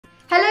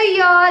Hello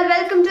y'all,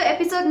 welcome to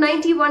episode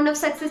 91 of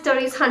Success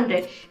Stories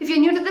 100. If you're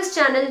new to this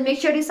channel, make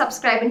sure you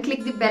subscribe and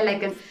click the bell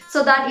icon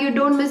so that you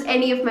don't miss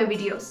any of my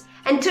videos.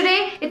 And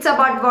today, it's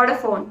about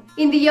Vodafone.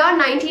 In the year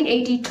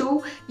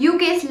 1982,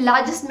 UK's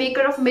largest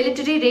maker of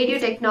military radio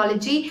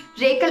technology,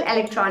 Racal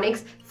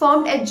Electronics,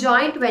 formed a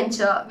joint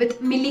venture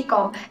with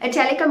Millicom, a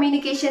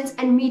telecommunications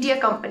and media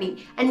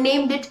company, and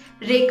named it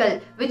Racal,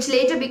 which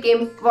later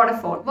became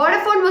Vodafone.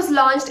 Vodafone was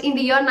launched in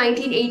the year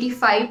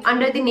 1985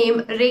 under the name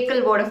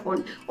Racal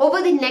Vodafone.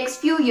 Over the next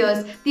few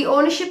years, the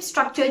ownership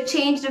structure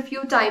changed a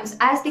few times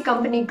as the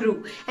company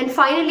grew, and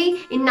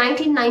finally, in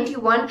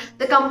 1991,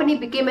 the company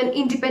became an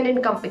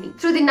independent company.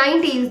 Through the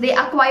 90s, they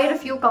acquired a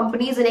few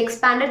companies and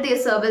expanded their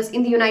service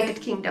in the United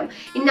Kingdom.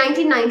 In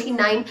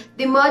 1999,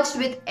 they merged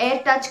with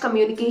AirTouch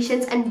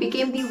Communications and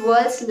became the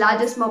world's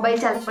largest mobile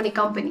telephony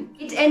company.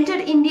 It entered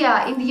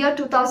India in the year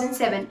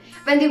 2007,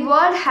 when the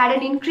world had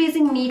an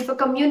increasing need for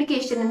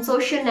communication and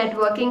social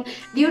networking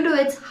due to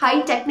its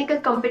high technical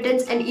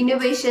competence and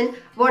innovation.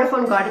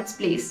 Vodafone got its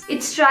place.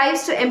 It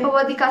strives to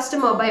empower the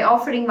customer by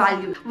offering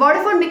value.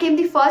 Vodafone became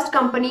the first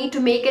company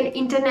to make an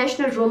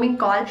international roaming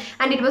call,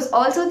 and it was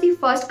also the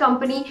first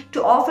company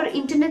to offer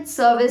internet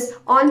service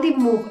on the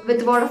move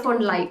with Vodafone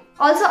Live.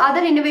 Also,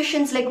 other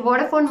innovations like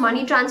Vodafone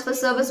Money Transfer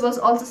Service was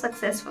also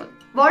successful.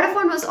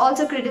 Vodafone was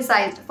also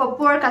criticized for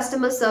poor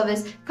customer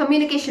service,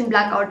 communication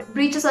blackout,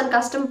 breaches on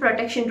customer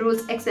protection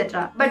rules,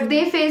 etc. But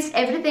they faced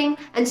everything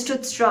and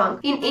stood strong.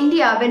 In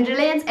India, when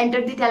Reliance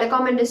entered the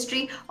telecom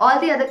industry,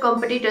 all the other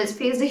competitors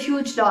faced a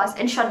huge loss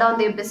and shut down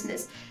their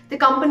business. The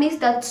companies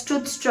that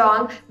stood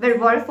strong were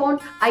Vodafone,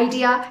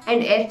 Idea,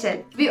 and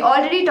Airtel. We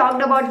already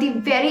talked about the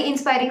very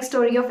inspiring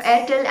story of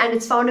Airtel and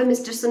its founder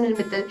Mr. Sunil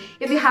Mittal.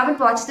 If you haven't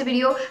watched the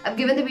video, I've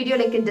given the video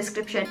link in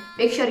description.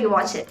 Make sure you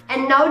watch it.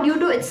 And now, due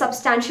to its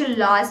substantial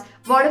loss,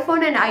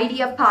 Vodafone and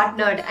Idea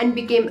partnered and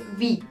became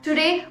Vi.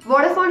 Today,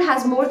 Vodafone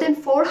has more than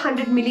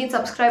 400 million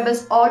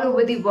subscribers all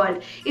over the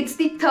world. It's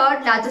the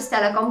third largest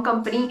telecom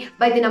company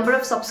by the number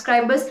of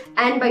subscribers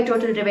and by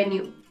total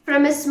revenue.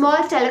 From a small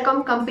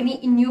telecom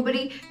company in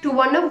Newbury to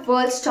one of the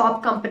world's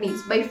top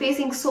companies by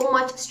facing so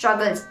much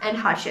struggles and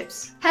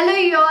hardships. Hello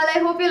y'all, I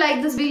hope you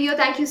liked this video.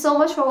 Thank you so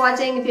much for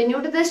watching. If you're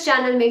new to this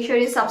channel, make sure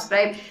you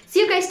subscribe.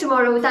 See you guys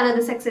tomorrow with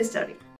another success story.